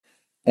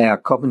Our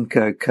Cobb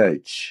Co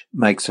coach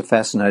makes a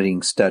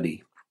fascinating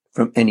study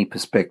from any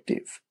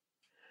perspective.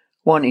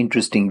 One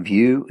interesting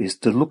view is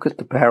to look at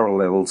the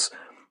parallels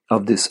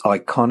of this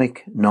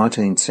iconic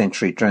 19th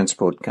century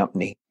transport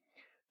company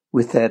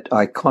with that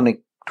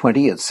iconic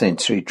 20th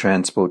century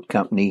transport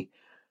company,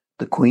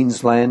 the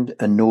Queensland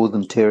and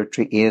Northern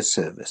Territory Air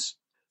Service.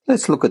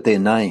 Let's look at their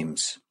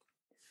names.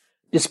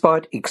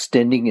 Despite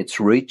extending its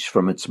reach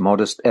from its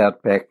modest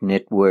outback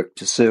network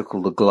to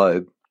circle the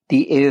globe,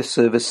 the Air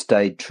Service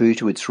stayed true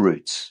to its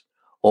roots,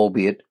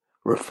 albeit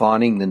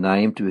refining the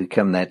name to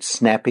become that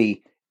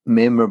snappy,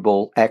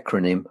 memorable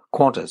acronym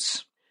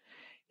Qantas.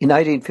 In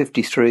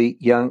 1853,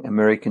 young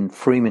American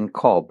Freeman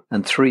Cobb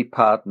and three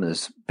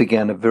partners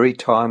began a very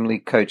timely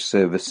coach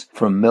service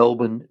from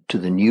Melbourne to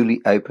the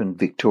newly opened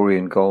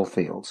Victorian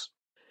goldfields.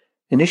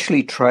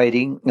 Initially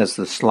trading as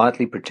the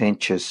slightly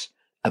pretentious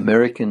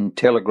American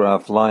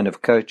Telegraph line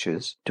of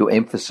coaches to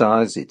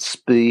emphasise its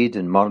speed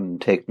and modern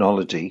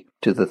technology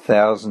to the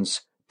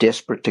thousands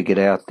desperate to get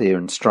out there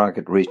and strike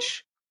it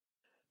rich,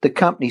 the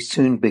company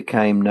soon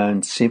became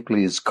known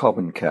simply as Cobb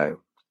Co.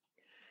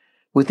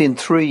 Within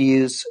 3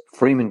 years,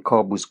 Freeman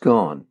Cobb was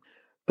gone,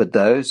 but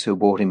those who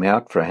bought him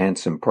out for a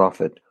handsome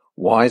profit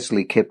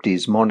wisely kept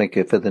his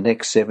moniker for the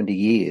next 70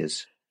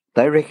 years.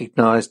 They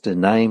recognised a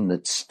name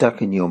that stuck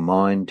in your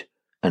mind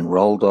and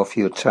rolled off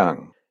your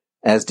tongue,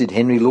 as did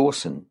Henry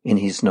Lawson in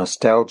his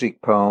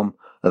nostalgic poem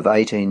of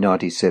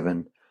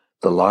 1897,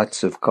 The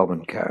Lights of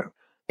Cobb Co.,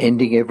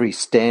 ending every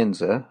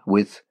stanza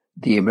with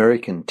the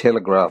American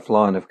Telegraph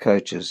line of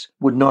coaches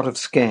would not have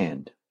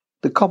scanned.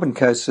 The Cobb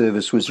Co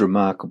service was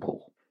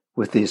remarkable,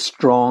 with their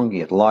strong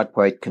yet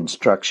lightweight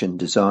construction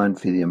designed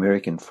for the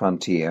American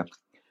frontier,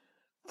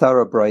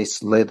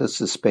 thorough-brace leather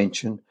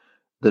suspension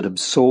that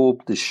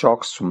absorbed the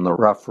shocks from the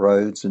rough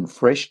roads and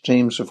fresh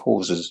teams of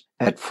horses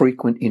at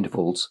frequent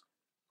intervals.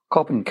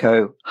 Cobb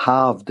Co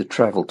halved the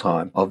travel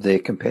time of their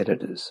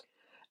competitors.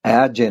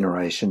 Our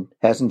generation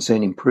hasn't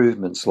seen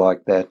improvements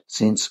like that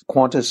since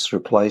Qantas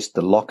replaced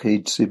the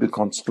Lockheed Super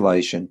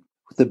Constellation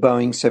with the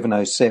Boeing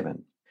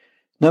 707.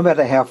 No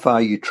matter how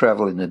far you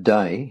travel in a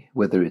day,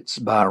 whether it's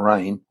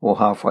Bahrain or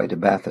halfway to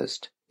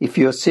Bathurst, if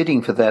you're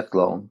sitting for that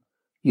long,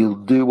 you'll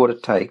do what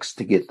it takes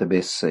to get the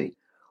best seat.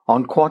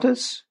 On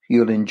Qantas,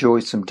 you'll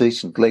enjoy some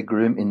decent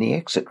legroom in the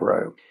exit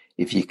row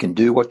if you can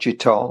do what you're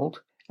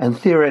told, and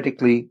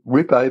theoretically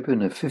rip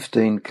open a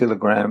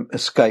 15-kilogram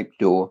escape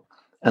door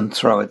and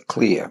throw it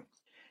clear.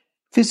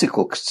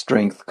 Physical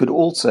strength could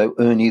also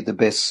earn you the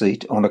best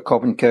seat on a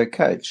Cobb Co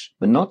coach,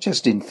 but not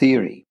just in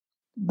theory.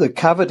 The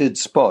coveted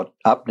spot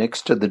up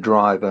next to the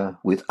driver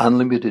with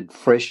unlimited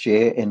fresh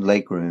air and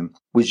legroom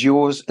was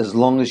yours as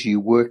long as you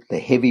worked the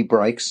heavy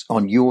brakes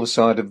on your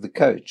side of the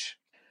coach.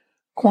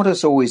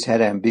 Qantas always had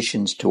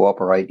ambitions to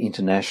operate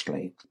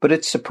internationally, but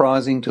it's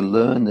surprising to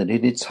learn that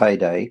in its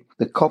heyday,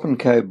 the Cobb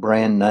Co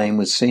brand name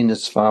was seen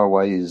as far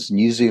away as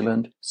New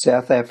Zealand,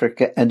 South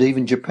Africa and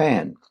even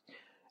Japan,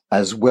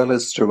 as well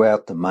as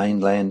throughout the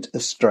mainland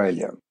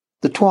Australia.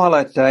 The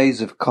twilight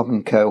days of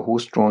Cobb Co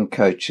horse-drawn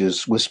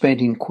coaches were spent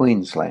in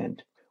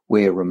Queensland,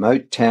 where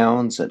remote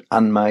towns and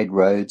unmade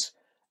roads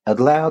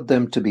allowed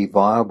them to be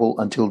viable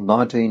until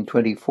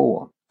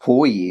 1924.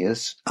 4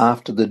 years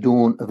after the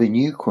dawn of a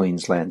new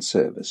Queensland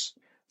service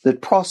that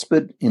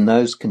prospered in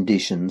those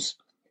conditions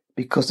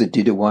because it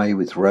did away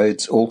with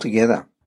roads altogether.